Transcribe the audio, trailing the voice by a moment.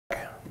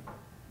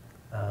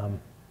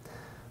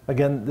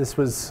Again, this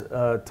was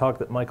a talk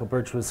that Michael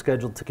Birch was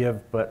scheduled to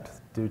give, but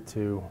due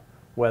to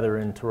weather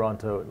in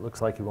Toronto, it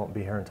looks like he won't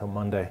be here until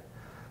Monday.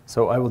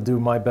 So I will do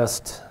my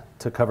best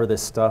to cover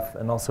this stuff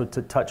and also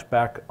to touch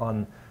back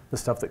on the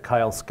stuff that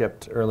Kyle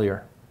skipped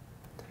earlier.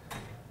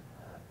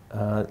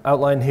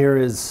 Outline here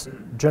is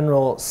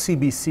general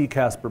CBC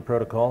Casper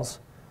protocols,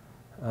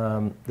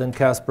 then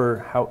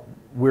Casper, how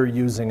we're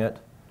using it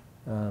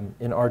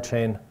in our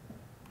chain,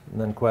 and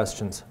then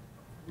questions.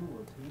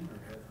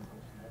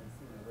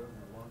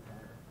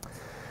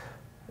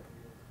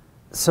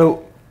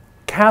 So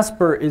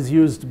Casper is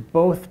used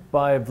both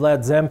by Vlad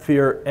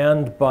Zamfir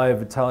and by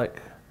Vitalik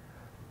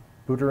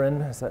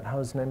Buterin, is that how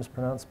his name is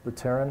pronounced?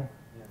 Buterin?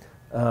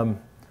 Yeah.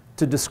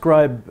 To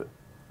describe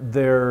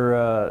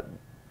their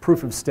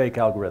proof-of-stake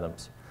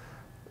algorithms.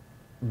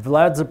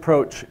 Vlad's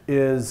approach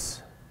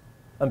is,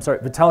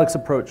 Vitalik's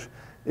approach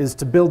is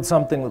to build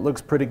something that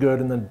looks pretty good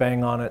and then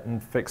bang on it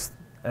and fix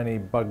any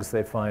bugs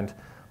they find.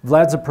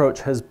 Vlad's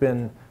approach has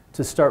been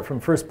to start from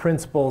first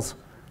principles,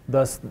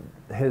 thus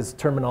his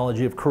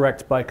terminology of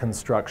correct by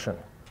construction.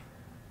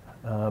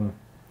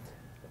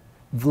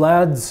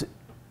 Vlad's,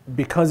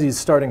 because he's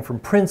starting from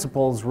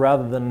principles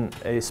rather than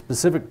a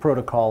specific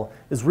protocol,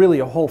 is really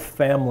a whole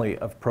family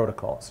of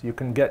protocols. You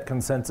can get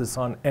consensus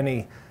on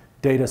any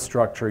data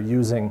structure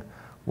using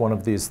one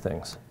of these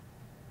things.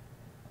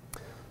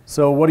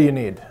 So what do you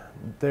need?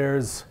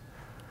 There's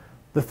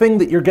the thing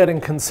that you're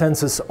getting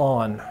consensus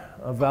on,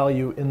 a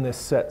value in this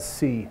set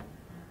C.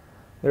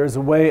 There's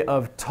a way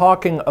of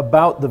talking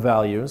about the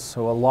values,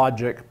 so a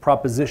logic,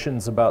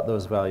 propositions about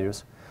those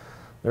values.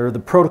 There are the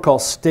protocol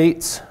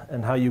states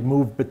and how you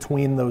move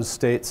between those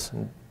states,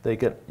 and you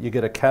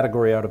get a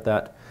category out of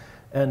that.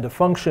 And a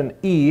function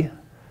E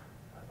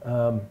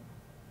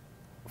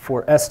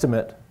for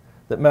estimate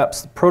that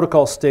maps the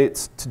protocol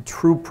states to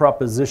true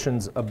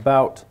propositions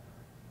about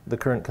the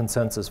current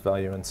consensus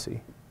value in C.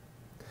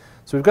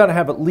 So we've got to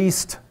have at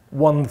least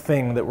one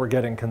thing that we're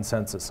getting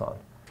consensus on.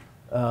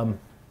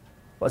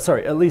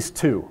 At least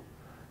two.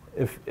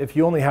 If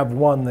you only have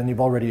one, then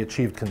you've already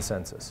achieved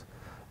consensus.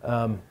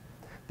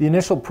 The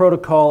initial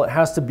protocol, it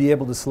has to be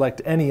able to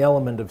select any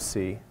element of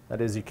C. That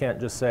is, you can't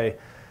just say,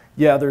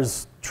 yeah,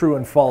 there's true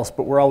and false,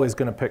 but we're always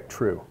going to pick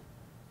true.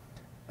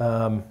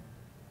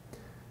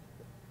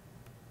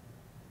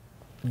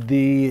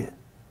 The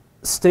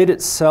state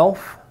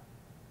itself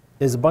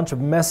is a bunch of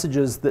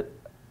messages that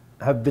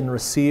have been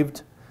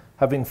received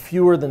having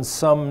fewer than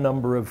some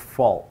number of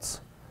faults.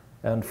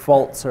 And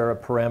faults are a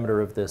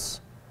parameter of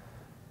this,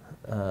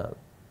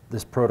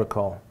 this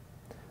protocol.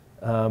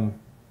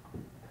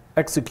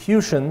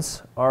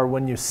 Executions are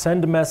when you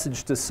send a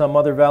message to some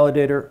other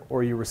validator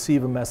or you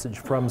receive a message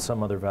from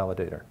some other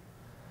validator.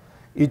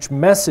 Each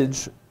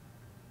message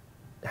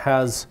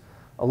has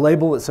a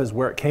label that says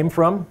where it came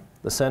from,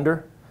 the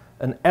sender,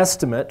 an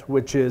estimate,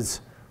 which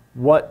is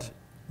what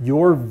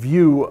your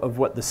view of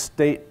what the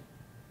state,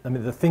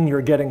 the thing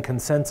you're getting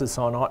consensus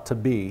on ought to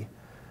be,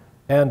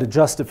 and a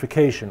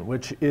justification,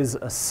 which is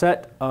a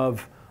set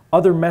of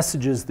other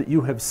messages that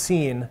you have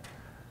seen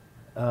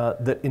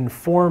that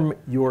inform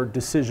your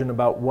decision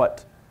about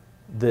what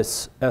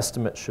this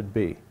estimate should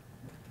be.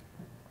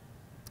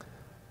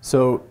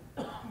 So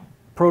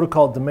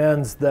protocol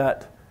demands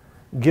that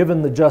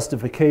given the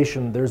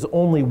justification, there's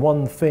only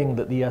one thing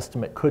that the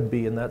estimate could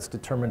be, and that's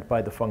determined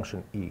by the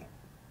function E.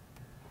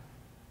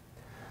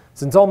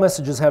 Since all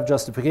messages have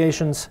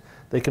justifications,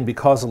 they can be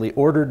causally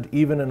ordered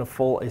even in a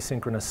full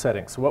asynchronous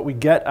setting. So what we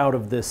get out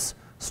of this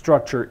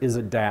structure is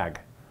a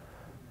DAG.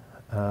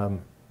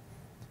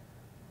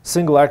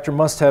 Single actor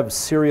must have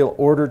serial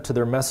order to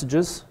their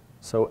messages.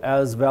 So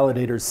as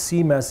validators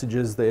see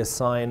messages, they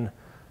assign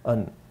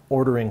an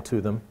ordering to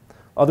them.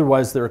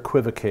 Otherwise, they're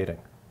equivocating.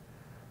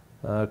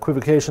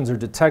 Equivocations are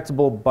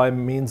detectable by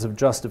means of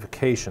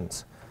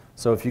justifications.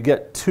 So if you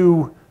get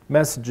two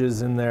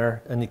messages in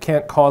there and you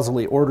can't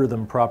causally order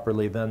them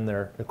properly, then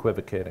they're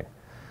equivocating.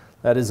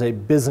 That is a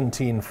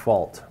Byzantine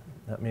fault.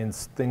 That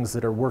means things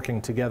that are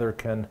working together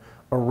can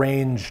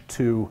arrange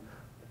to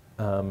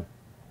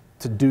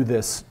do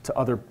this to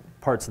other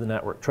parts of the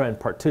network. Try and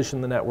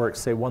partition the network,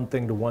 say one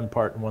thing to one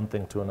part and one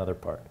thing to another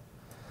part.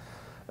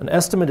 An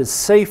estimate is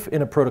safe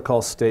in a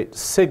protocol state,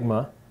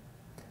 sigma,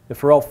 if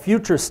for all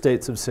future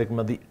states of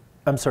sigma,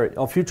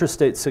 all future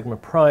states sigma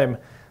prime,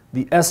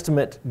 the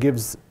estimate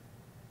gives,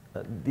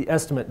 the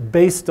estimate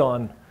based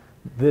on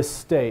this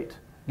state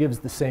gives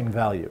the same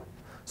value.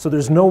 So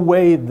there's no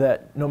way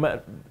that no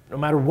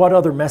matter what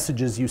other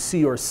messages you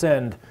see or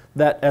send,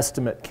 that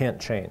estimate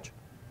can't change.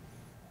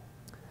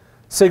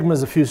 Sigma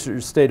is a future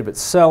state of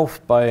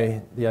itself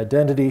by the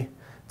identity.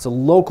 It's a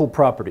local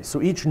property.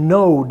 So each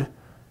node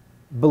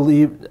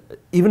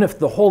even if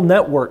the whole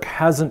network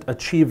hasn't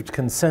achieved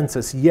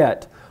consensus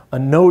yet, a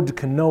node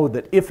can know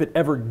that if it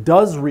ever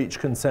does reach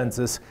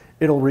consensus,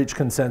 it'll reach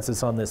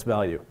consensus on this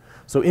value.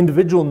 So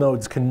individual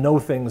nodes can know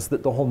things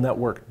that the whole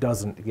network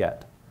doesn't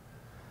yet.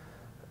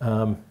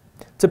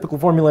 Typical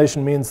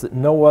formulation means that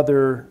no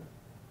other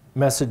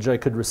message I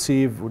could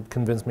receive would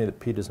convince me that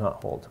P does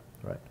not hold.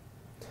 Right.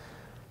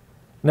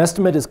 An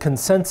estimate is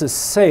consensus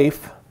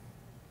safe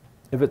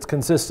if it's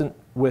consistent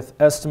with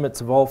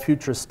estimates of all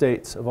future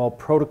states of all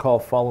protocol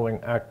following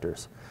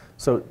actors.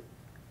 So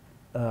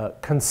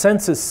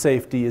consensus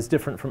safety is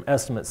different from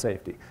estimate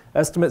safety.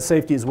 Estimate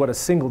safety is what a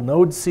single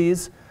node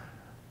sees.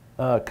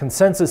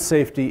 Consensus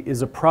safety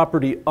is a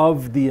property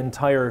of the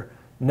entire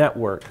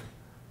network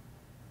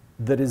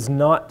that is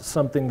not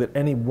something that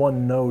any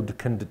one node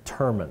can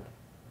determine.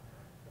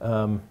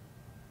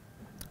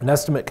 An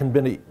estimate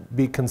can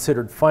be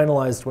considered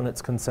finalized when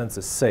it's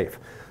consensus safe.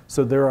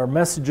 So there are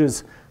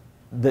messages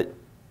that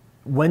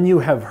when you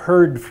have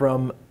heard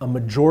from a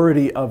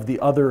majority of the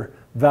other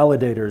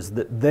validators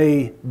that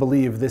they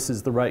believe this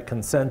is the right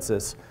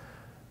consensus,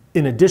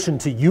 in addition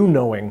to you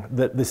knowing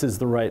that this is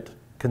the right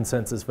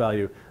consensus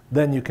value,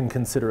 then you can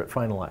consider it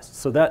finalized.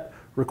 So that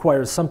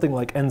requires something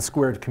like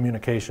n-squared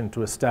communication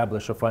to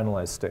establish a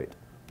finalized state.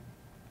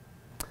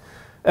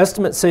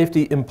 Estimate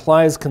safety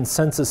implies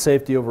consensus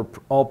safety over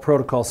all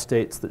protocol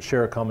states that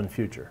share a common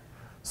future.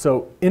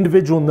 So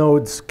individual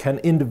nodes can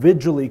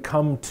individually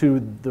come to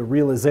the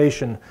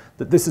realization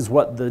that this is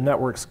what the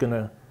network's going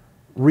to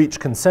reach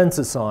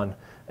consensus on,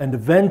 and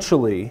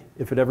eventually,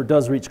 if it ever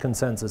does reach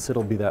consensus,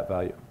 it'll be that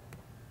value.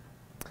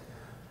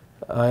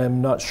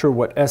 I'm not sure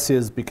what S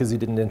is because he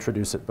didn't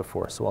introduce it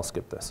before, so I'll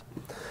skip this.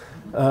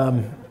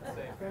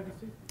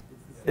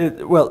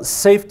 Well,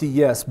 safety,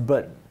 yes,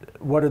 but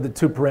what are the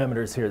two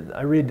parameters here?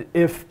 I read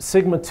if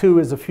sigma 2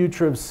 is a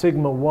future of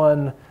sigma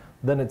 1,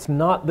 then it's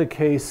not the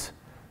case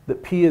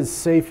that P is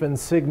safe in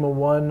sigma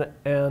 1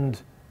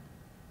 and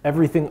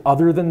everything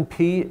other than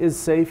P is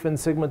safe in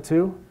sigma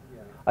 2?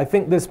 Yeah. I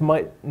think this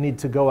might need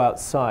to go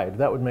outside.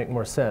 That would make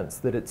more sense,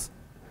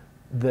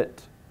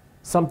 that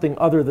something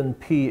other than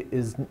P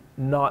is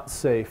not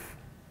safe,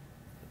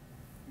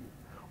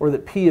 or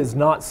that P is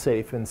not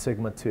safe in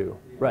sigma 2.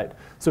 Yeah. Right.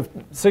 So if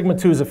sigma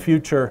 2 is a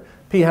future,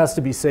 P has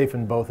to be safe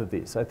in both of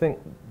these. I think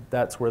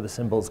that's where the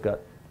symbols got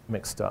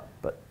mixed up.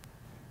 But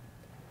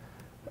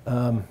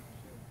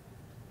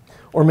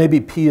or maybe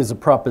P is a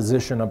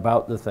proposition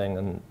about the thing,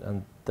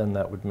 and then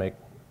that would make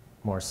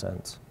more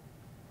sense.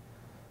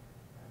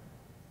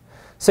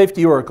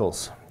 Safety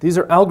oracles. These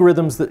are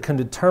algorithms that can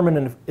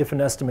determine if an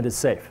estimate is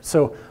safe.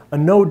 So a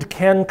node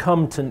can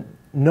come to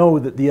know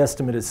that the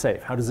estimate is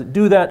safe. How does it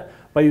do that?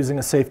 By using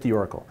a safety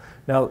oracle.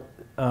 Now,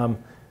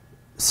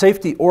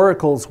 safety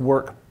oracles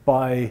work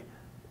by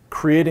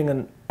creating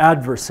an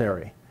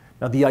adversary.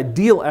 Now, the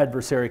ideal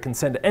adversary can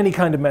send any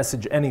kind of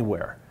message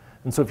anywhere.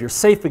 And so if you're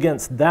safe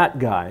against that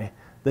guy,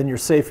 then you're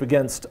safe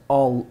against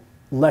all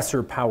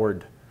lesser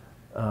powered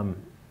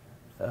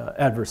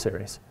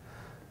adversaries.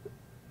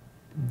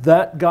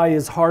 That guy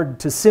is hard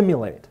to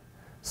simulate.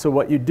 So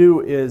what you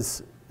do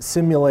is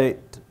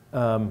simulate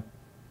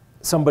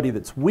somebody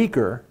that's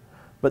weaker,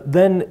 but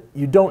then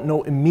you don't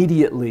know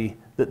immediately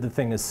that the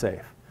thing is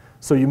safe.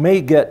 So you may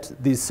get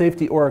these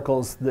safety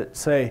oracles that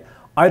say,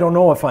 I don't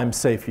know if I'm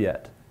safe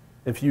yet.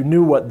 If you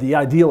knew what the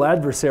ideal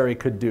adversary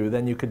could do,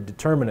 then you could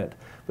determine it.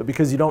 But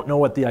because you don't know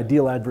what the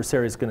ideal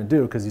adversary is going to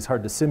do, because he's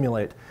hard to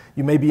simulate,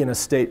 you may be in a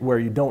state where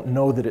you don't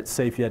know that it's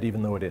safe yet,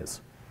 even though it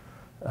is.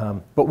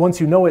 But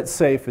once you know it's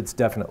safe, it's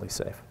definitely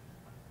safe.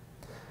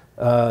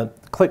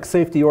 Click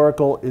safety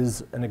oracle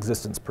is an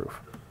existence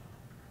proof.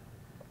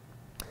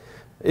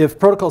 If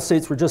protocol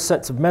states were just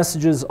sets of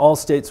messages, all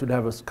states would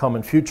have a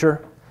common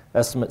future.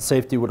 Estimate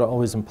safety would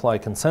always imply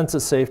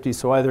consensus safety,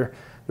 so either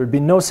there would be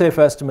no safe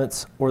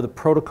estimates or the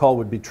protocol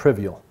would be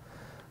trivial.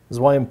 This is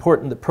why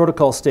important that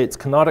protocol states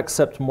cannot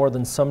accept more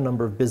than some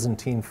number of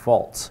Byzantine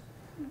faults.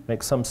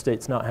 Make some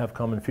states not have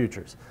common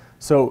futures.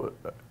 So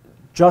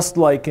just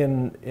like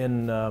in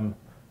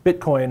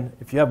Bitcoin,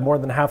 if you have more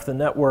than half the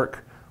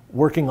network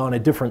working on a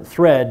different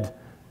thread,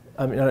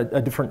 I mean,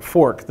 a different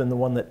fork than the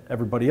one that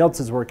everybody else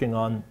is working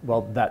on,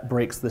 well, that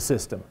breaks the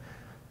system.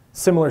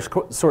 Similar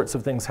sorts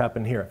of things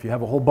happen here. If you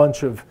have a whole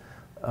bunch of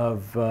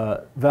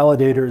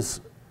validators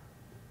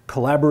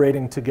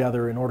collaborating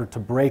together in order to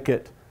break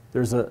it,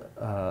 there's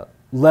a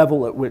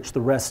level at which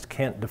the rest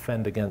can't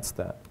defend against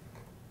that.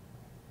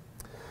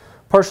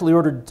 Partially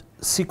ordered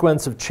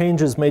sequence of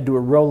changes made to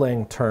a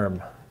Rollang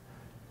term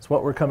is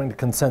what we're coming to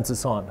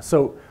consensus on.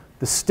 So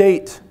the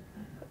state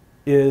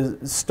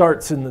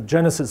starts in the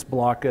genesis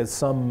block as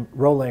some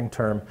Rollang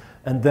term,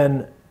 and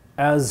then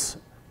as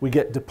we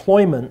get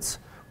deployments,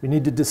 we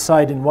need to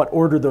decide in what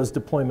order those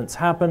deployments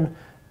happen.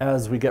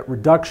 As we get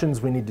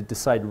reductions, we need to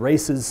decide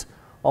races,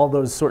 all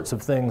those sorts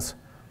of things.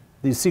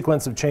 These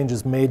sequence of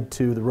changes made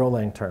to the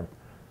Rollang term.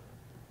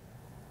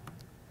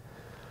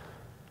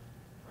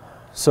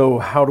 So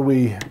how do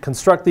we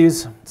construct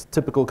these? It's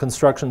typical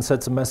construction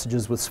sets of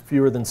messages with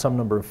fewer than some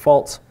number of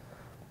faults.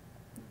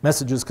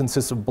 Messages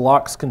consist of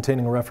blocks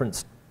containing a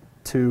reference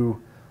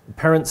to the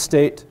parent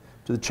state,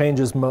 to the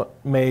changes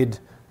made,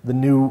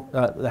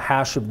 the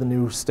hash of the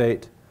new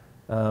state.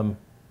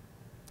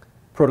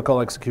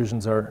 Protocol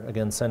executions are,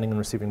 again, sending and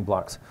receiving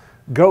blocks.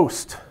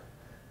 Ghost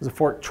is a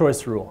fork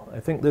choice rule. I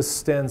think this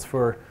stands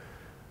for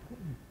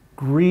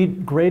greedy,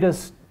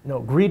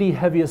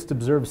 heaviest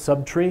observed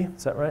subtree.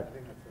 Is that right? I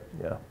think that's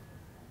right.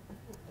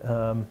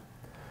 Yeah.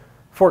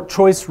 fork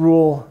choice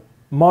rule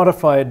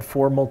modified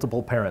for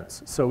multiple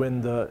parents. So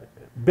in the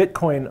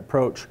Bitcoin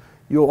approach,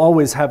 you'll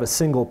always have a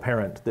single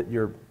parent that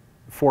you're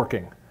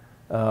forking.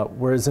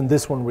 Whereas in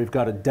this one, we've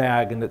got a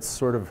DAG, and it's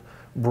sort of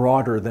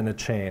broader than a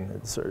chain.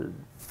 It sort of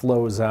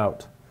flows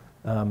out.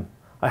 I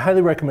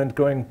highly recommend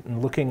going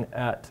and looking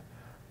at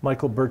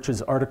Michael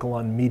Birch's article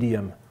on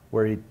Medium,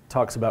 where he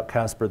talks about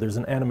Casper. There's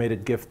an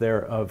animated GIF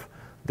there of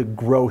the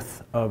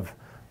growth of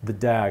the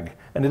DAG.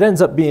 And it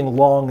ends up being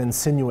long and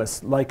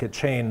sinuous like a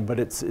chain, but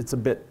it's a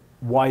bit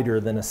wider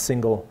than a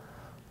single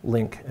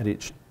link at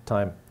each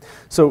time.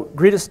 So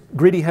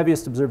greedy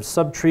heaviest observed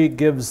subtree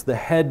gives the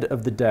head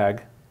of the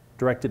DAG,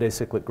 directed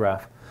acyclic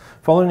graph.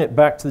 Following it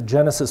back to the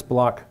genesis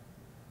block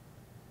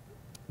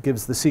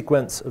gives the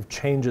sequence of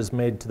changes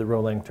made to the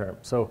row-length term.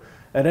 So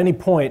at any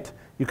point,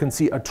 you can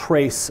see a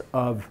trace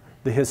of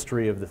the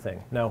history of the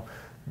thing. Now,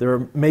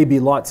 there may be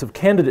lots of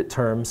candidate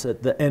terms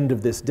at the end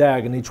of this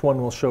DAG, and each one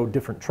will show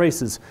different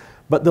traces,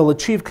 but they'll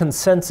achieve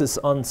consensus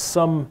on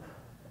some,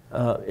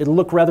 it'll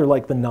look rather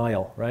like the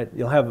Nile, right?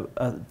 You'll have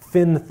a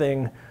thin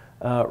thing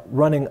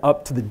running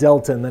up to the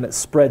delta, and then it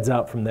spreads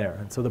out from there.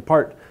 And so the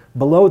part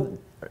below,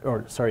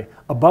 or sorry,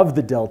 above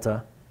the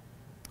delta,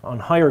 on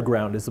higher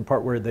ground, is the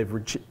part where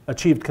they've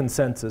achieved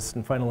consensus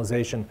and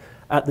finalization.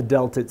 At the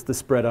delta, it's the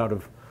spread out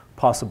of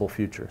possible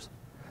futures.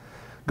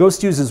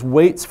 Ghost uses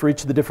weights for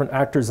each of the different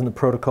actors in the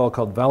protocol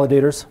called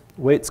validators.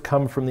 Weights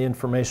come from the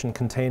information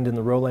contained in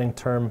the row-length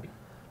term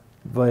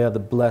via the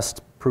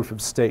blessed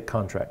proof-of-stake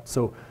contract.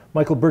 So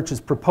Michael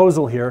Birch's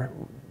proposal here,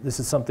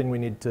 this is something we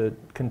need to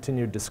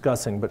continue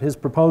discussing, but his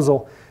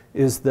proposal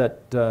is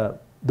that the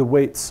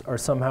weights are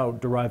somehow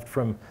derived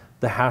from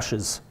the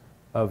hashes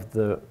of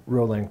the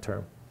row-length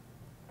term.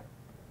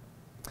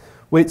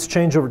 Weights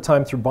change over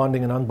time through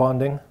bonding and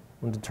unbonding.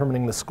 When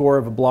determining the score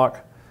of a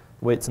block,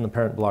 the weights in the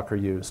parent block are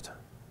used.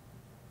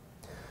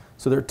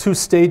 So there are two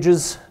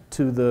stages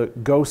to the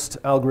ghost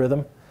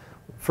algorithm.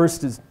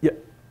 First is, yeah.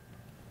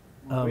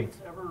 Were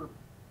weights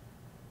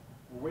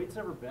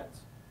ever bets?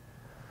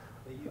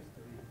 They used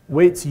to be.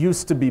 Weights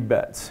used to be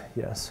bets,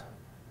 yes.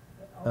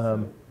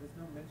 Also, there's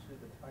no mention of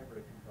the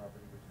tie-breaking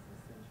property, which is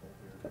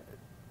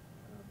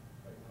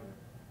essential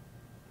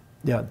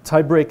here. Yeah,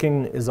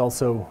 tie-breaking is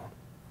also,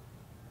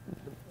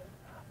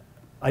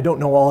 I don't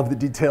know all of the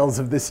details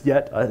of this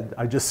yet.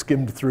 I just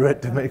skimmed through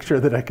it to make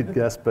sure that I could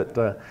guess, but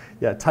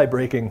yeah,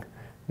 tie-breaking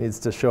needs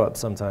to show up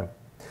sometime.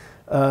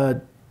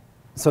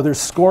 So there's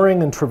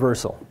scoring and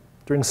traversal.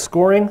 During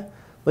scoring,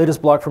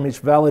 latest block from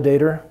each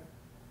validator,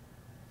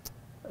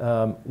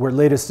 where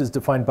latest is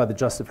defined by the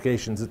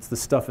justifications. It's the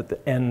stuff at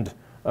the end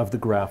of the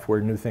graph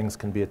where new things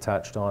can be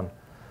attached on.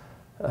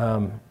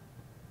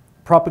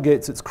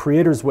 Propagates its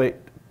creator's weight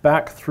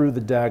back through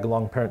the DAG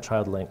along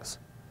parent-child links.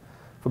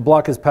 If a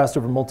block is passed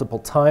over multiple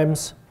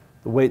times,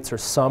 the weights are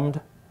summed.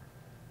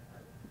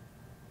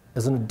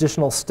 As an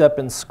additional step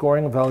in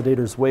scoring, a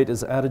validator's weight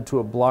is added to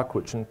a block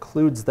which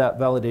includes that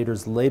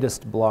validator's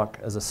latest block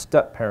as a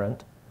step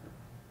parent.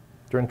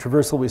 During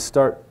traversal, we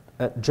start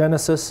at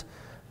genesis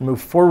and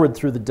move forward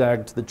through the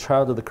DAG to the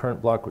child of the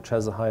current block which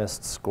has the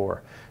highest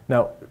score.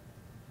 Now,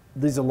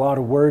 there's a lot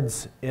of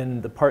words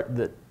in the part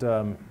that,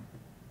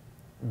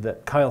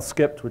 that Kyle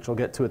skipped, which I'll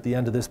get to at the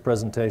end of this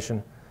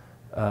presentation.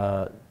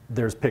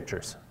 There's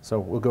pictures,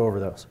 so we'll go over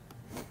those.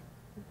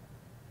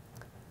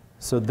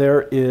 So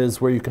there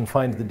is where you can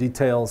find the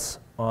details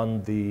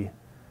on the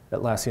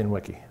Atlassian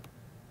wiki.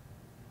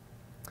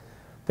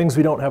 Things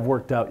we don't have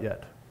worked out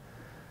yet.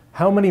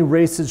 How many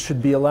races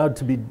should be allowed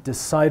to be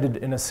decided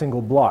in a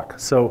single block?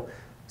 So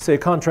say a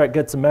contract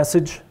gets a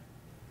message,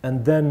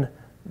 and then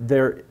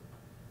there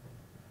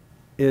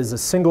is a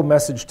single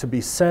message to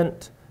be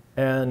sent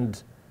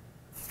and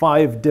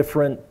 5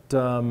 different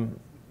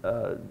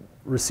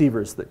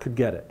receivers that could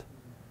get it.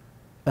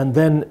 And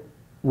then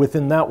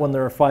within that one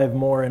there are 5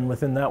 more, and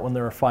within that one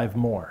there are 5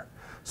 more.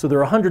 So there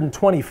are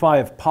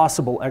 125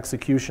 possible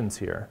executions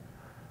here.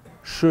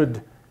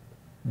 Should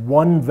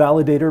one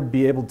validator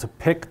be able to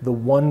pick the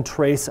one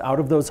trace out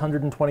of those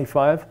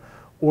 125?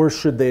 Or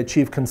should they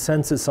achieve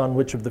consensus on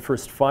which of the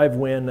first 5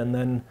 win, and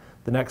then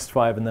the next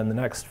 5, and then the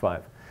next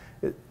 5?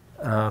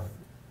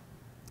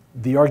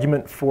 The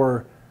argument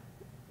for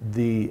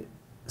the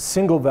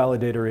single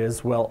validator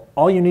is, well,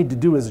 all you need to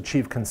do is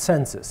achieve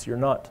consensus. You're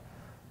not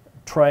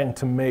trying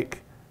to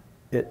make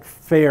it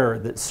fair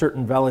that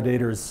certain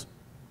validators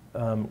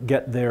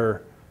get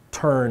their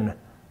turn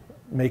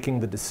making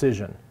the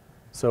decision.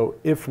 So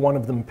if one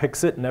of them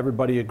picks it and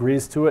everybody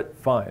agrees to it,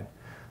 fine.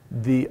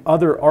 The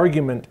other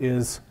argument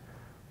is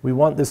we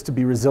want this to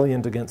be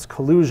resilient against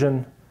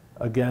collusion,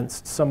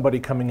 against somebody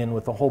coming in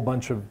with a whole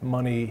bunch of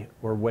money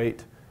or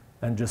weight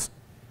and just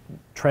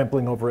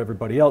trampling over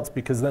everybody else,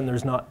 because then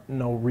there's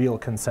no real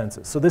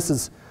consensus. So this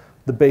is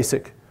the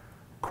basic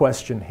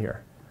question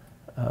here.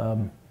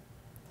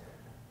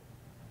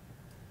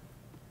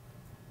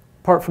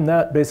 Apart from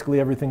that, basically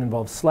everything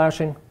involves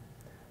slashing.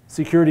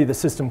 Security of the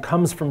system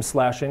comes from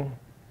slashing.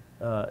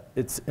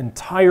 It's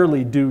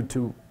entirely due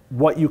to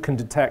what you can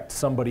detect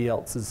somebody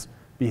else's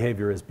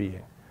behavior as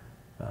being.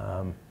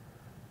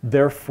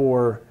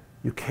 Therefore,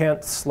 You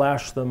can't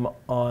slash them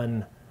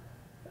on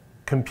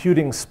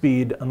computing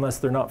speed unless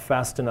they're not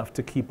fast enough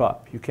to keep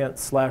up. You can't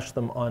slash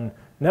them on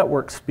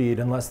network speed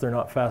unless they're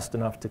not fast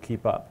enough to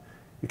keep up.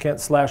 You can't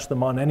slash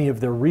them on any of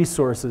their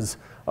resources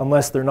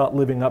unless they're not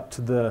living up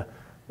to the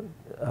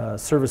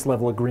service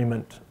level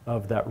agreement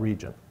of that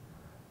region.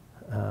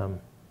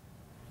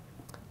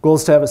 Goal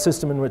is to have a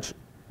system in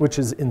which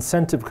is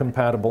incentive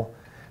compatible,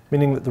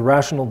 meaning that the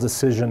rational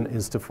decision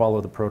is to follow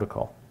the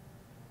protocol.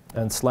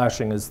 And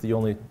slashing is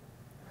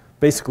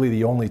basically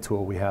the only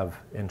tool we have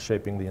in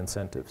shaping the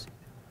incentives.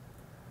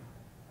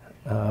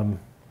 The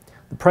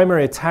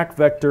primary attack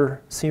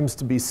vector seems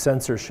to be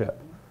censorship.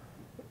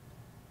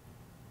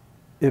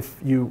 If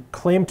you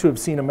claim to have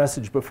seen a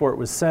message before it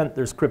was sent,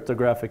 there's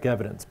cryptographic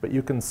evidence. But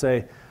you can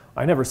say,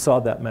 I never saw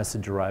that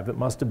message arrive. It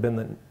must have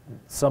been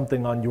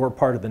something on your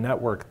part of the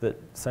network that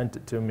sent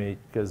it to me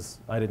because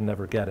I didn't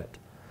ever get it.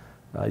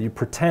 You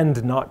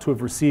pretend not to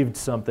have received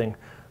something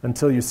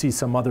until you see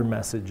some other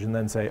message and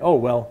then say, oh,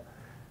 well,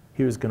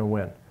 he was going to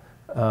win.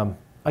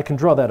 I can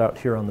draw that out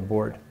here on the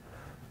board.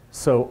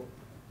 So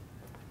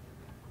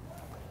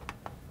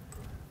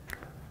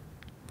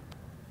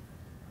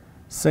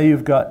say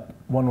you've got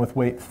one with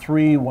weight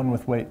 3, one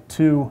with weight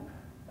 2,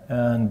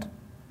 and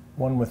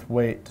one with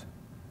weight,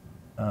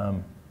 let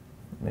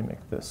me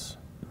make this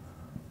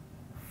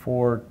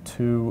 4,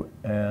 2,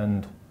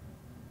 and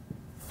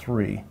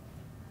 3.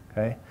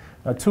 Okay?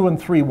 Now 2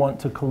 and 3 want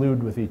to collude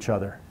with each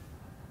other.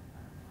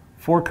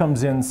 4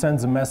 comes in,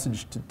 sends a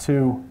message to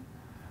 2.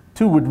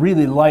 2 would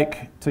really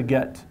like to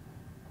get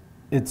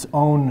its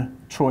own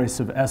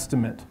choice of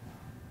estimate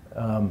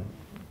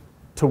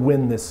to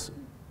win this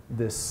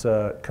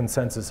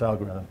consensus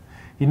algorithm.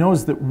 He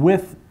knows that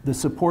with the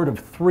support of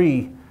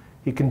 3,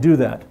 he can do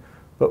that.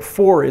 But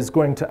 4 is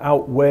going to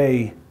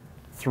outweigh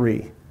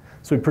 3.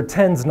 So he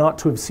pretends not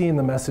to have seen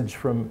the message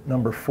from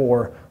number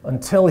 4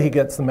 until he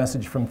gets the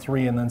message from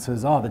 3 and then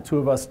says, the two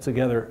of us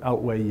together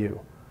outweigh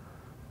you.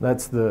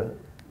 That's the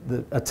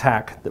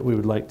attack that we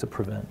would like to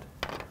prevent.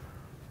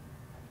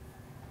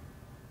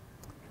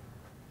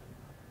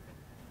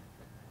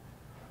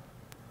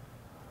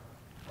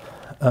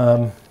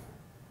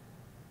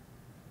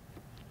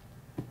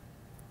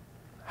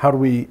 How do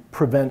we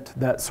prevent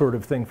that sort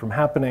of thing from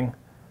happening?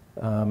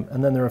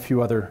 And then there are a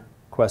few other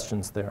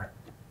questions there.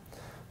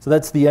 So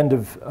that's the end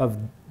of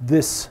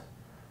this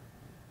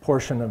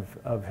portion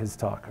of his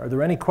talk. Are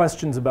there any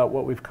questions about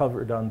what we've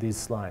covered on these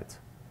slides?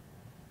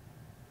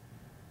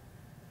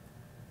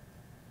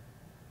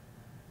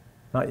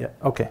 Not yet.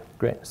 Okay,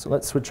 great. So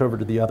let's switch over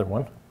to the other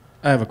one.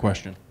 I have a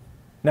question.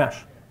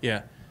 Nash.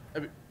 Yeah.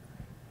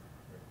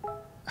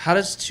 How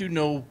does 2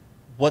 know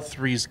what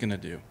 3 is going to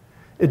do?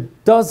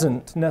 It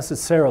doesn't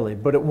necessarily,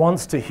 but it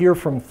wants to hear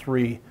from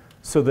 3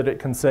 so that it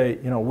can say,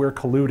 we're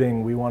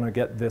colluding, we want to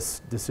get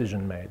this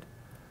decision made.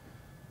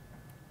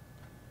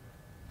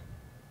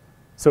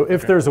 So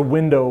if there's a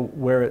window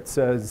where it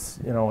says,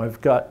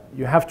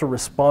 you have to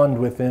respond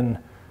within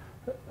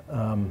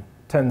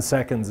 10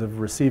 seconds of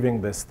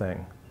receiving this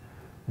thing,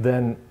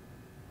 then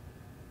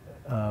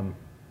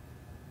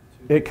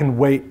it can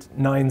wait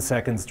 9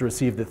 seconds to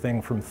receive the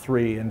thing from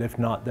 3, and if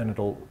not, then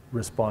it'll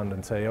respond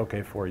and say,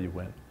 okay, 4, you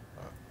win.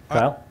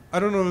 Kyle? I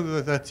don't know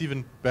that that's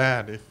even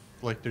bad if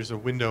there's a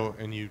window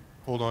and you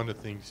hold on to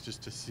things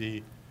just to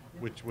see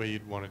which way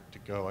you'd want it to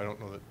go. I don't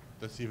know that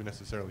that's even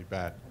necessarily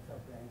bad.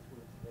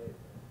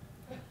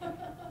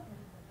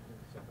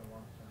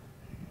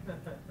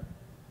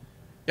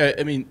 Yeah,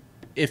 I mean,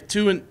 if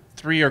 2 and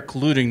 3 are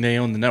colluding, they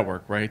own the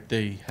network, right?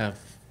 They have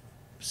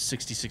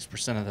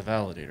 66% of the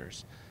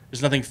validators.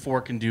 There's nothing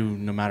 4 can do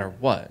no matter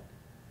what.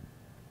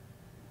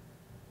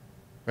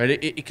 Right?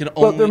 It can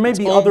only... Well, there may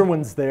be other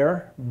ones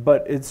there,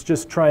 but it's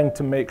just trying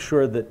to make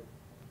sure that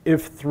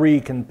if 3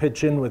 can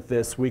pitch in with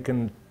this, we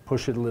can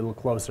push it a little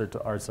closer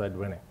to our side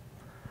winning.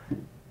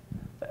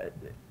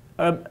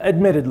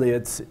 Admittedly,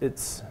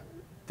 it's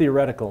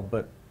theoretical,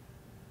 but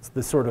it's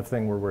the sort of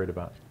thing we're worried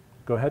about.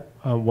 Go ahead.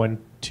 When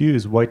 2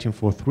 is waiting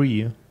for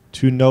 3,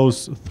 2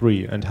 knows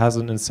 3 and has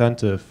an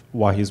incentive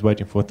why he's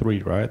waiting for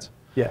 3, right?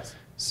 Yes.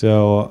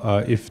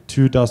 So if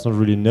 2 does not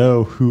really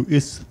know who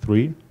is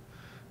 3,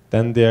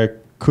 then there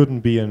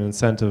couldn't be an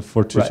incentive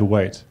for 2 to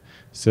wait.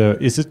 So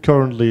is it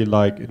currently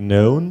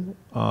known?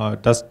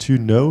 Does 2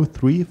 know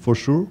 3 for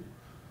sure?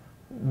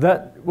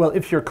 Well,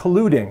 if you're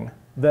colluding,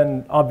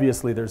 then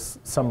obviously there's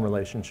some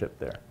relationship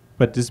there.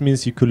 But this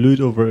means you collude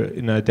over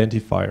an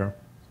identifier.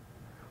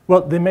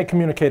 Well, they may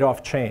communicate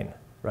off-chain,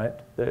 right?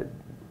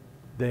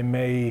 They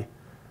may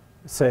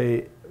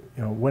say,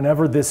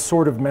 whenever this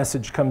sort of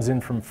message comes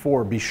in from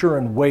 4, be sure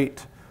and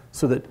wait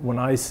so that when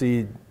I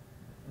see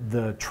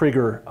the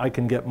trigger, I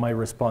can get my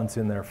response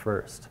in there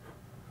first.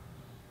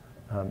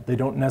 They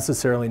don't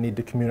necessarily need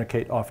to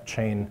communicate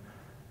off-chain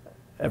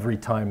every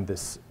time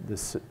this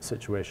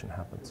situation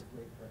happens.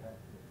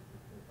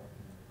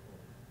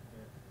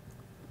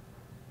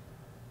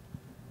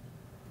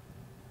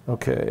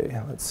 Okay,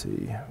 let's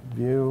see.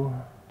 View,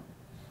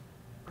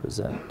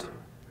 present,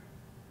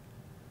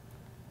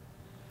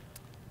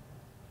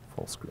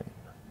 full screen.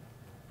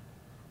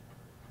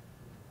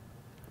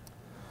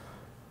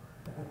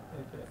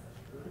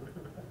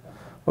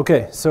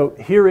 Okay, so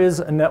here is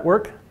a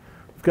network.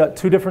 We've got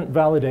two different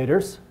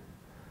validators.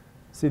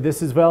 See,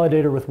 this is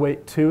validator with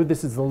weight 2.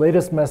 This is the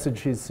latest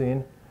message he's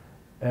seen,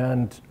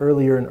 and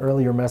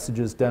earlier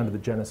messages down to the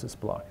Genesis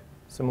block.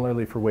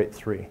 Similarly for weight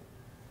 3.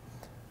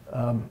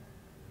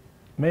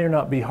 May or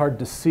not be hard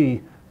to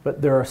see,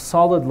 but there are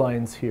solid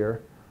lines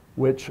here,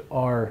 which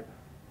are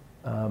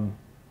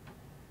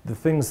the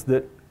things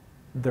that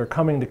they're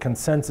coming to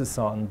consensus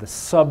on, the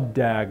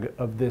sub-DAG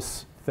of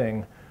this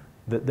thing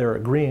that they're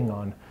agreeing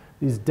on.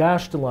 These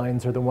dashed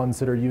lines are the ones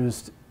that are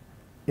used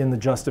in the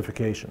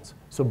justifications.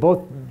 So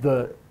both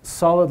the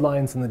solid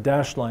lines and the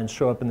dashed lines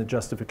show up in the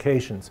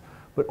justifications,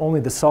 but only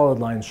the solid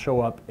lines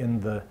show up in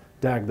the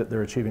DAG that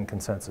they're achieving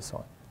consensus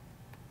on.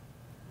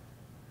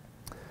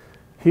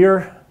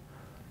 Here,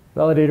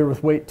 validator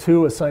with weight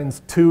 2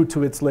 assigns 2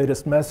 to its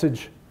latest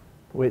message.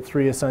 Weight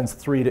 3 assigns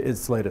 3 to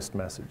its latest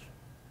message.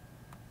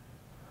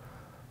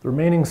 The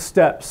remaining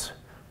steps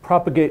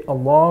propagate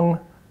along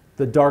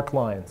the dark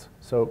lines.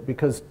 So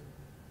because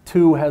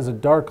 2 has a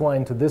dark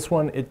line to this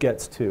one, it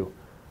gets 2.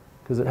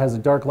 Because it has a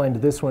dark line to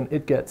this one,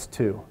 it gets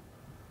 2.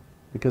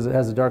 Because it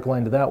has a dark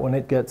line to that one,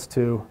 it gets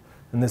 2.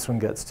 And this one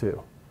gets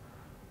 2.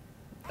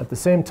 At the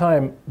same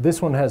time,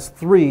 this one has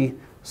 3,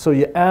 so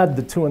you add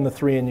the 2 and the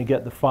 3 and you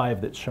get the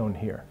 5 that's shown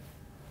here.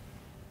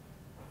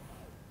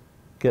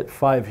 Get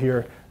 5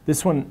 here.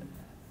 This one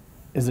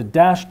is a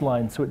dashed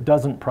line, so it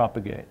doesn't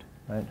propagate,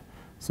 right?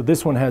 So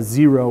this one has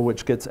 0,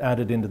 which gets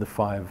added into the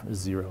 5 as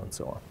 0, and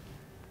so on.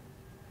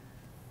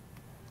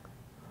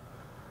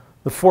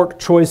 The fork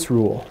choice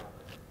rule.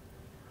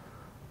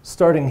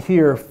 Starting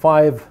here,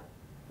 5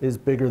 is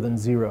bigger than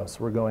 0,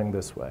 so we're going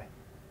this way.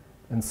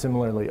 And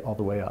similarly, all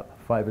the way up.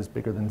 5 is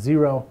bigger than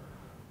 0,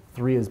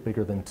 3 is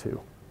bigger than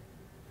 2.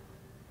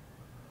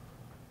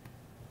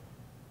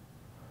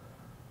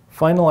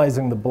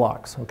 Finalizing the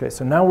blocks. Okay,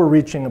 so now we're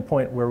reaching a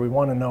point where we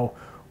want to know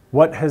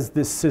what has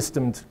this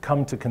system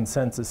come to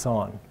consensus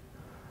on.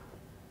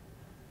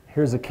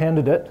 Here's a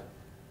candidate.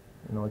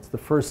 You know, it's the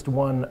first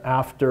one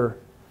after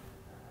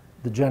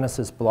the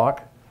Genesis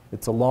block.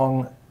 It's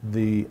along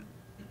the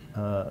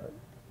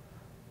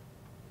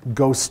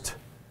ghost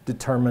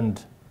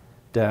determined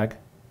DAG.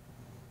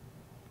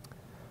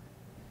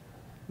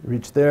 You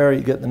reach there,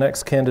 you get the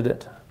next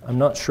candidate. I'm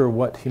not sure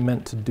what he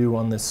meant to do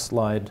on this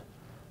slide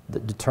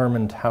that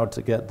determined how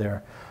to get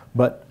there.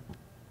 But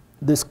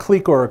this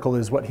clique oracle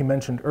is what he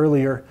mentioned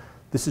earlier.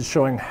 This is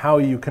showing how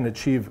you can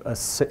achieve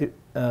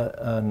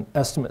an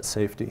estimate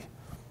safety.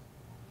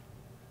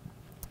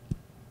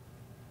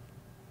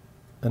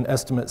 An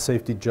estimate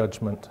safety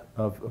judgment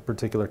of a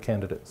particular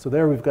candidate. So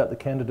there we've got the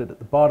candidate at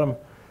the bottom.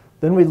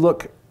 Then we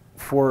look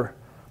for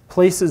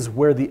places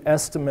where the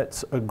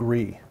estimates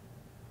agree.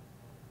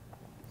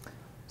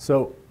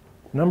 So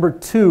number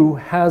 2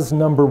 has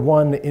number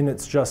 1 in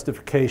its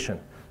justification.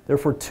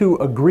 Therefore, 2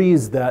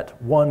 agrees that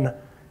 1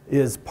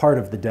 is part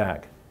of the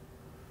DAG.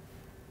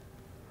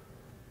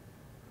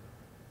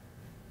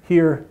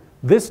 Here,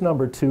 this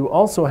number 2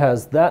 also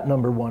has that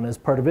number 1 as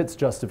part of its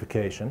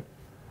justification.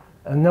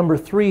 And number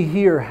 3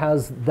 here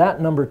has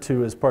that number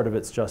 2 as part of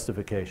its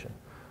justification.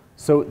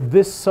 So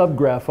this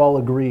subgraph all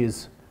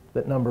agrees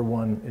that number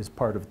 1 is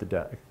part of the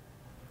DAG.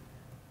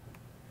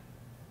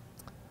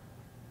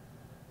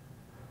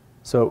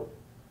 So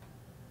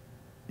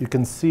you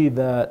can see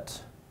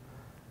that,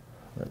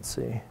 let's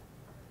see,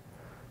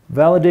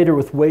 validator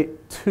with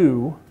weight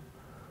 2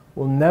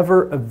 will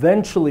never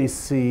eventually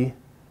see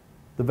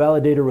the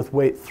validator with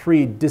weight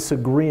 3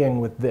 disagreeing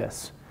with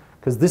this,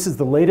 because this is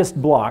the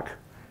latest block,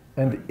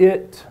 and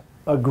it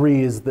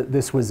agrees that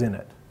this was in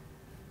it.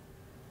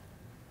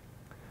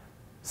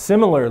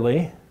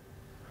 Similarly,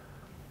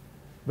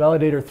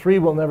 validator 3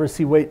 will never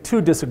see weight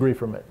 2 disagree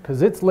from it,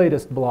 because its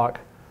latest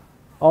block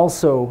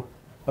also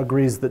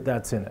agrees that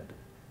that's in it.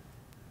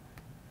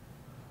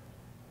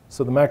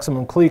 So the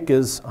maximum clique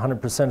is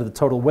 100% of the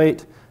total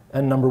weight,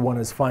 and number 1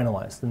 is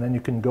finalized. And then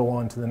you can go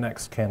on to the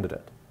next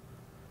candidate.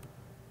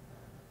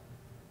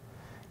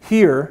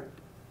 Here,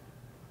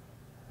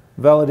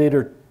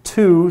 validator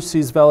 2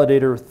 sees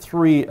validator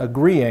 3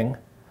 agreeing,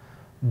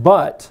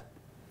 but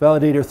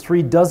validator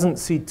 3 doesn't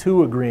see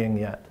 2 agreeing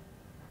yet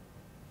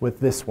with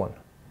this one,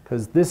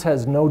 because this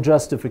has no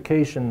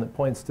justification that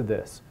points to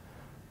this.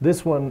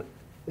 This one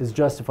is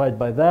justified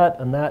by that,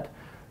 and that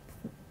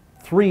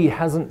 3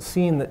 hasn't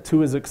seen that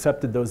 2 has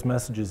accepted those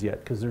messages yet,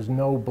 because there's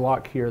no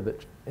block here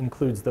that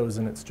includes those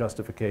in its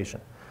justification.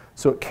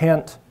 So it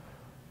can't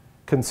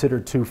consider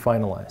 2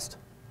 finalized.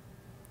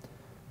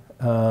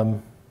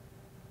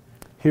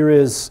 Here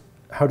is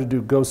how to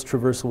do ghost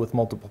traversal with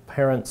multiple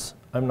parents.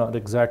 I'm not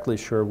exactly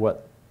sure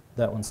what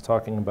that one's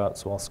talking about,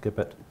 so I'll skip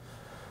it.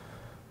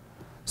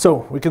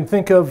 So we can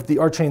think of the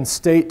R-chain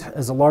state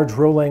as a large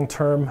Rolang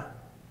term.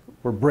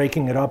 We're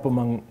breaking it up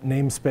among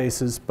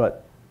namespaces,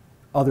 but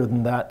other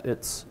than that,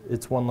 it's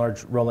one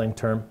large Rolang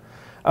term.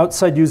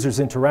 Outside users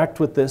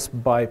interact with this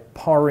by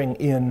parring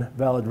in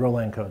valid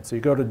Rolang code. So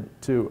you go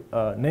to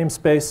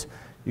namespace,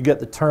 you get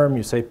the term,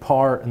 you say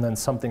par, and then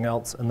something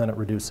else, and then it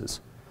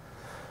reduces.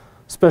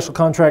 Special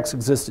contracts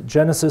exist at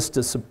Genesis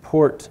to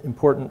support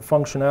important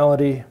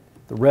functionality,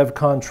 the Rev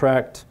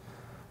contract,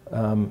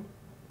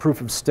 proof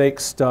of stake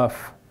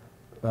stuff,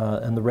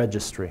 and the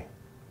registry.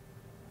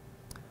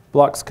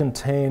 Blocks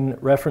contain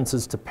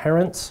references to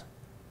parents.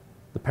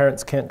 The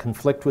parents can't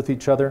conflict with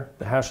each other,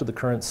 the hash of the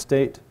current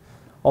state,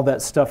 all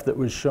that stuff that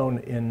was shown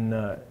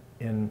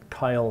in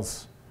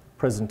Kyle's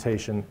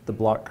presentation, the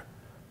block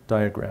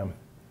diagram.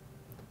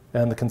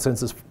 And the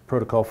consensus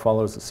protocol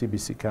follows the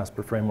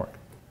CBC-Casper framework.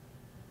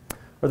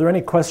 Are there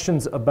any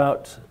questions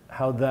about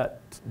how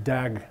that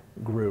DAG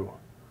grew?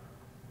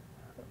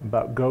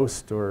 About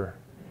Ghost or?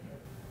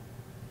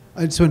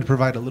 I just wanted to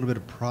provide a little bit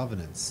of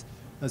provenance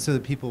so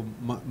that people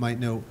might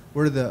know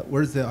where's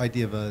the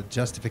idea of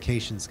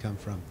justifications come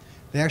from.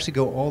 They actually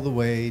go all the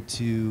way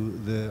to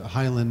the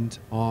Highland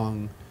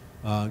Ong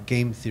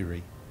game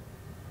theory.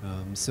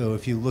 So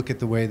if you look at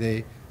the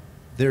way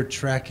they're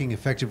tracking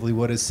effectively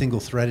what is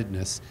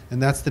single-threadedness, and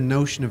that's the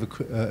notion of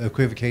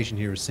equivocation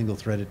here, is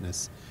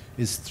single-threadedness,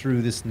 is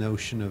through this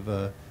notion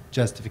of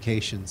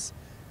justifications.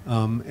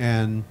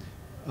 To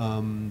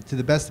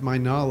the best of my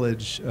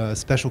knowledge,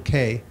 Special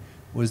K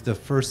was the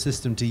first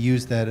system to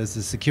use that as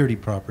a security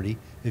property.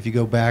 If you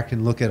go back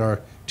and look at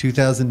our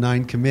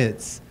 2009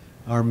 commits,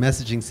 our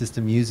messaging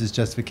system uses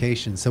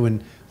justification. So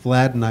when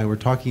Vlad and I were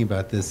talking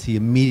about this, he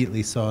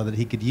immediately saw that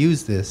he could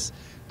use this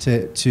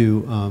to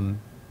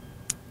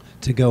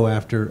go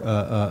after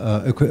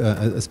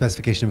a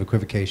specification of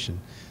equivocation.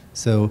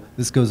 So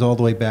this goes all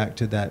the way back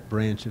to that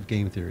branch of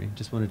game theory.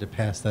 Just wanted to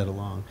pass that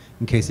along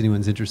in case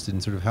anyone's interested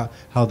in sort of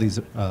how these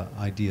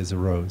ideas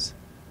arose.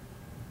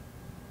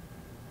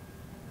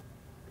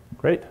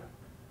 Great.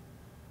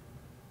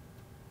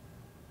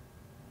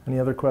 Any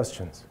other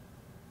questions?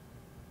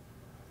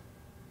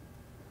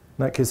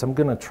 In that case, I'm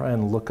going to try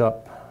and look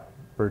up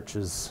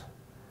Birch's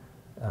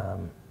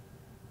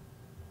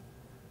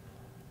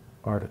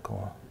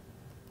article.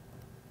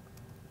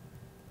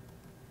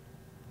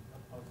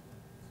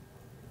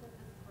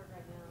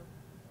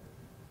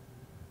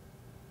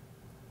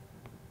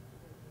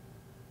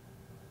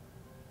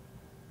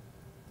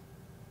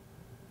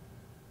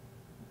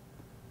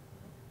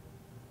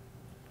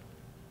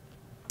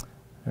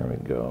 There we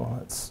go.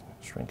 Let's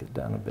shrink it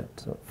down a bit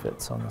so it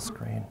fits on the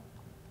screen.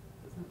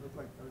 Doesn't it look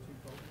like protein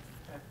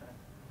folders?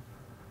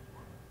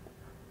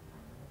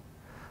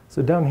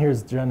 So down here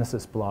is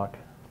Genesis block.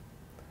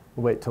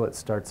 We'll wait till it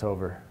starts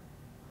over.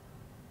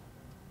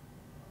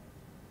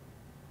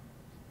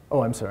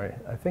 Oh, I'm sorry.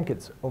 I think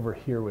it's over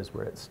here was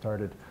where it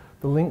started.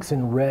 The links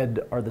in red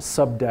are the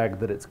subdag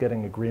that it's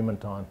getting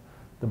agreement on.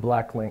 The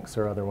black links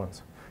are other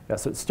ones. Yeah,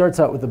 so it starts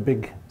out with a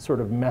big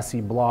sort of messy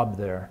blob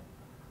there,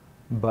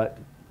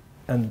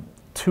 and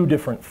two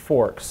different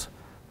forks.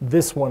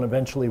 This one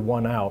eventually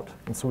won out,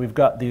 and so we've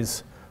got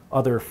these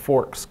other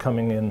forks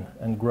coming in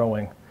and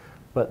growing,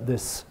 but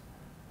this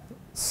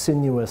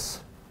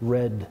sinuous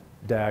red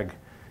DAG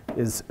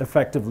is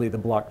effectively the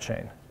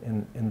blockchain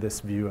in this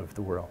view of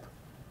the world.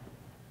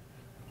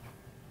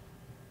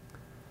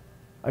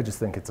 I just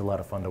think it's a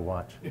lot of fun to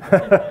watch.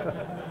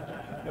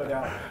 No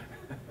doubt.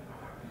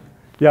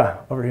 Yeah,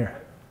 over here.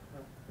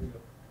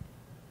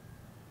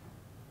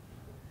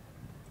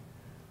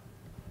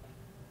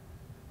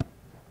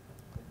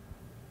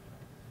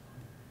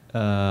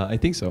 I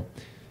think so.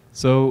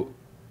 So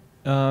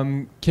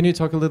can you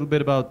talk a little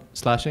bit about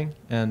slashing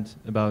and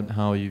about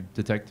how you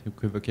detect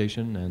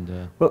equivocation?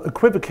 And well,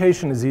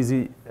 equivocation is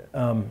easy,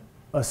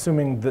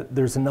 assuming that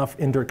there's enough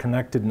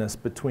interconnectedness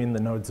between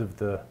the nodes of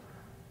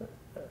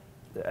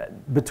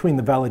between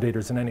the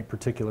validators in any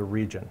particular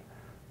region.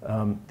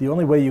 The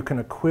only way you can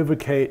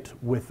equivocate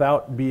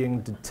without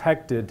being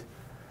detected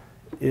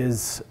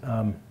is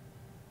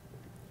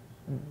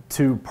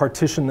to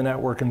partition the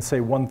network and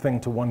say one thing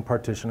to one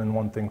partition and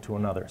one thing to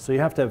another. So you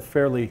have to have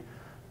fairly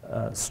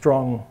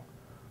strong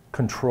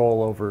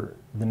control over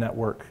the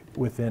network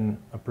within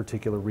a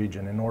particular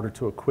region in order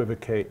to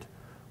equivocate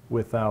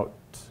without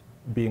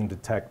being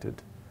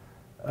detected.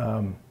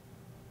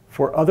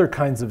 For other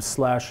kinds of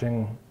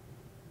slashing,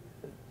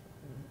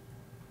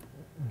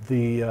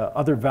 the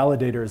other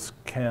validators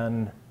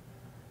can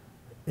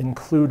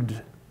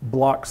include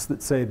blocks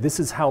that say, this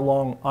is how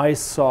long I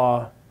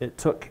saw it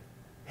took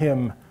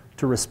him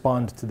to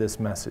respond to this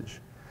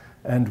message.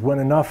 And when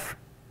enough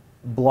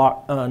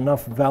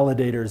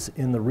validators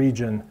in the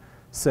region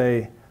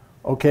say,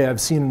 okay,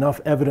 I've seen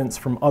enough evidence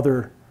from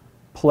other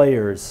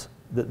players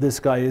that this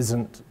guy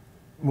isn't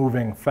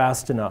moving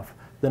fast enough,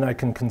 then I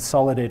can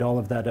consolidate all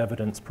of that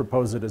evidence,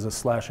 propose it as a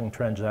slashing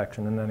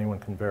transaction, and anyone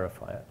can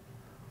verify it.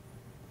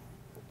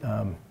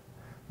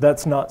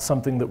 That's not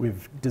something that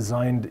we've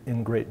designed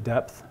in great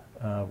depth.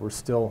 We're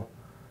still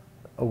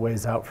a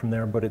ways out from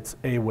there, but it's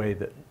a way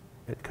that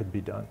it could be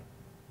done.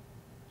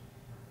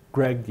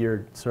 Greg,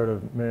 you're sort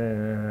of,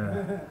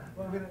 meh.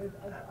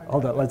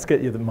 Hold on, let's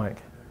get you the mic.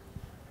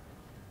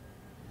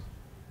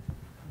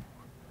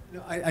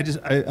 No,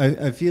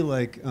 I feel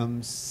like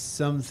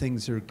some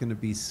things are going to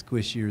be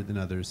squishier than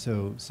others.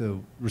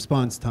 So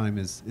response time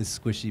is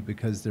squishy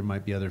because there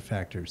might be other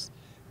factors,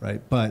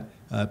 right? But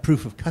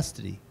proof of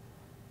custody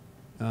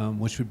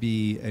which would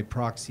be a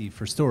proxy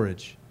for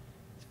storage,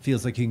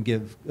 feels like you can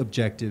give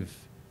objective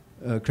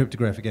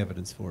cryptographic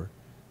evidence for.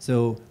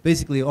 So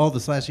basically, all the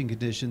slashing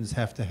conditions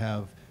have to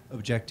have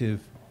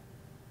objective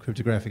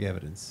cryptographic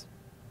evidence.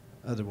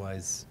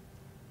 Otherwise,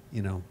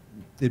 you know,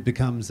 it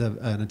becomes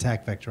an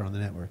attack vector on the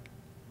network.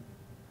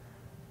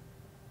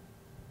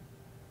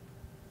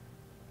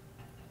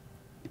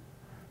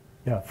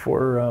 Yeah,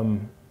 for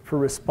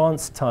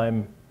response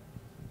time,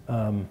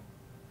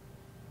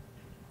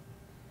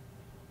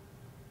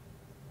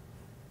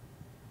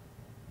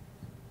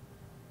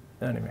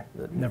 anyway,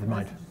 never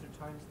mind. Messages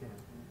are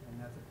timestamped, and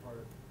that's a part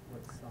of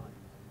what's signed.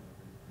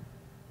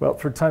 Well,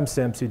 for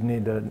timestamps, you'd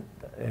need an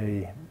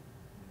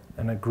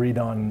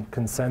agreed-on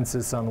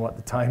consensus on what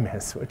the time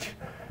is, which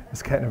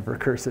is kind of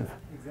recursive.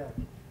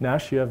 Exactly.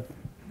 Nash, you have?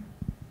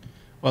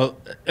 Well,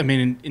 I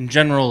mean, in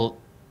general,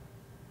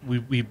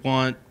 we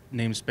want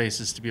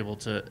namespaces to be able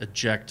to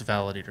eject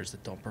validators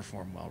that don't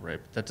perform well, right?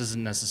 But that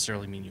doesn't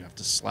necessarily mean you have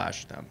to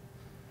slash them.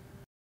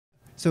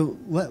 So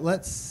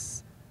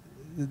let's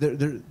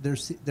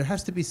there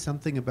has to be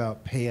something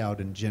about payout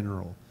in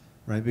general,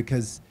 right?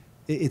 Because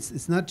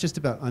it's not just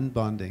about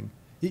unbonding.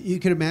 You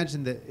could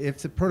imagine that if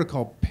the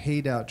protocol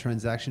paid out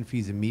transaction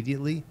fees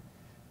immediately,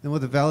 then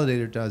what the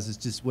validator does is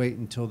just wait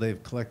until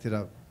they've collected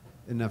up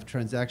enough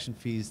transaction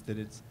fees that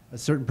it's a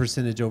certain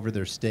percentage over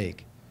their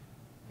stake,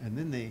 and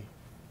then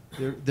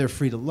they're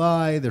free to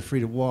lie, they're free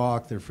to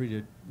walk, they're free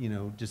to, you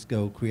know, just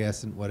go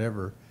quiescent,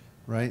 whatever,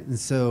 right? And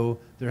so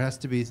there has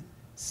to be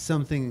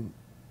something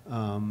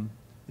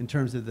in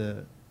terms of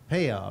the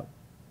payout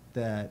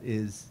that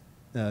is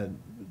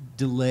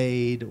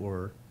delayed,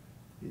 or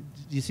do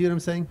you see what I'm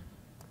saying?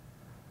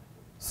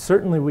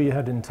 Certainly we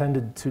had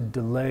intended to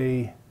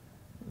delay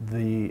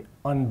the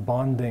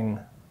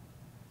unbonding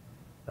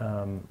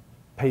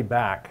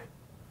payback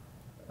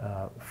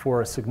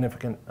for a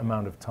significant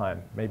amount of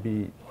time,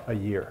 maybe a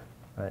year,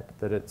 right?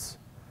 That it's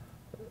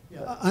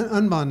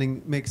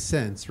Unbonding makes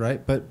sense,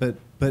 right? But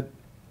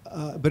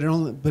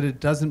it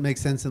doesn't make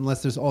sense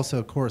unless there's also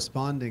a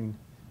corresponding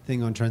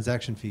thing on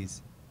transaction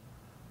fees.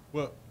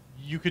 Well,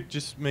 you could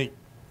just make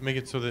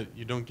it so that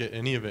you don't get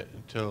any of it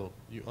until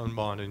you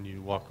unbond and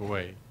you walk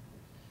away.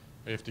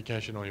 You have to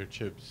cash in all your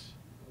chips.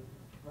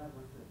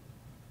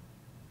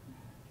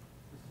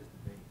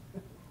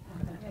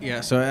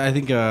 Yeah, so I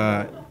think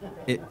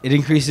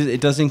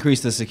it does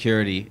increase the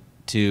security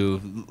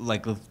to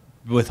like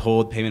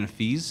withhold payment of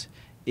fees,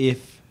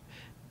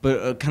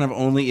 but kind of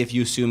only if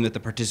you assume that the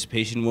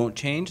participation won't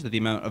change, that the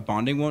amount of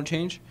bonding won't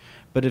change.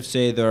 But if,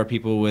 say, there are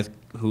people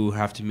who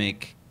have to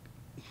make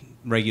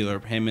regular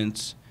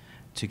payments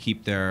to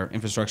keep their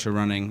infrastructure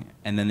running,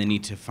 and then they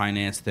need to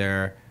finance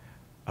their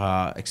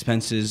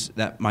expenses,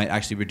 that might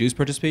actually reduce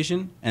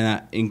participation, and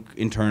that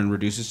in turn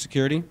reduces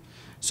security.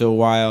 So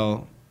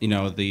while, you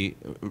know, the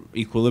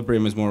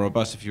equilibrium is more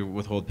robust if you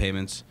withhold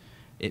payments,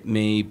 it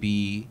may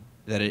be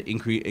that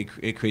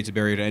it creates a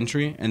barrier to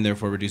entry and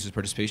therefore reduces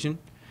participation.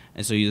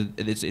 And so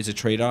it's a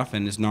trade-off,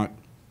 and it's not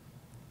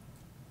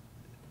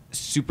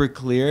super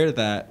clear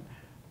that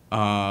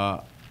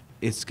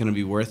it's going to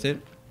be worth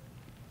it.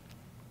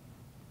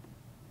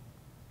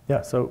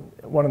 yeah. So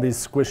one of these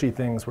squishy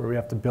things where we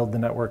have to build the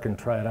network and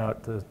try it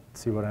out to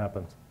see what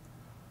happens.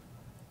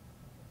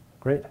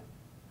 Great.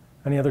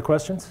 Any other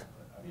questions?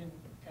 I mean,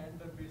 can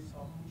there be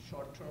some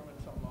short-term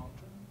and some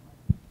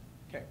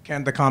long-term?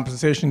 Can the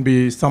compensation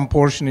be some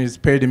portion is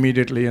paid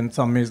immediately and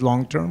some is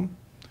long-term?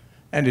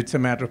 And it's a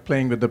matter of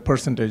playing with the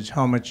percentage,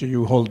 how much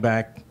you hold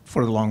back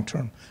for the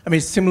long-term. I mean,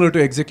 it's similar to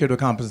executive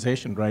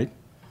compensation, right?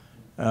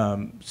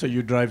 So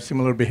you drive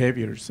similar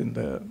behaviors in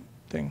the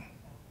thing.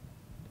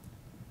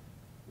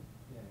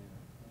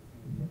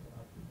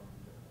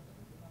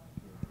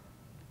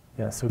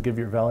 Yeah, so give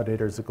your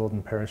validators a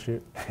golden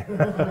parachute.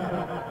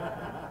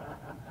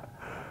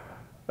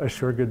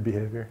 Assure good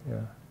behavior, yeah.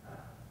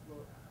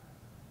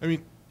 I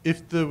mean,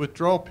 if the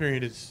withdrawal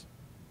period is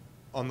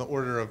on the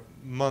order of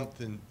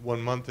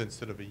 1 month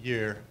instead of a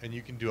year, and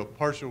you can do a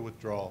partial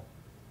withdrawal,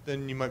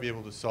 then you might be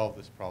able to solve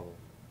this problem,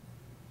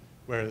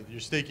 where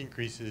your stake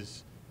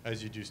increases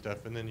as you do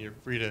stuff, and then you're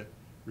free to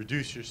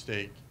reduce your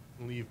stake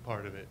and leave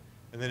part of it,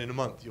 and then in a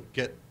month you'll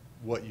get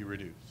what you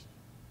reduced.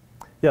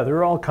 Yeah, there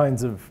are all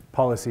kinds of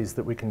policies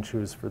that we can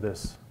choose for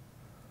this.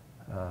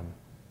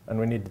 And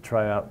we need to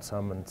try out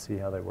some and see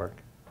how they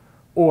work.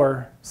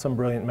 Or some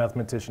brilliant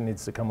mathematician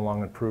needs to come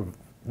along and prove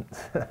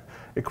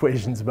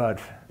equations about,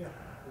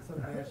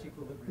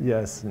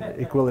 yes,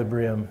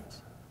 equilibrium.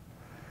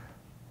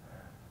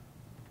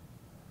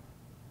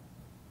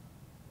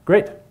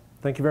 Great.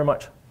 Thank you very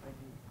much.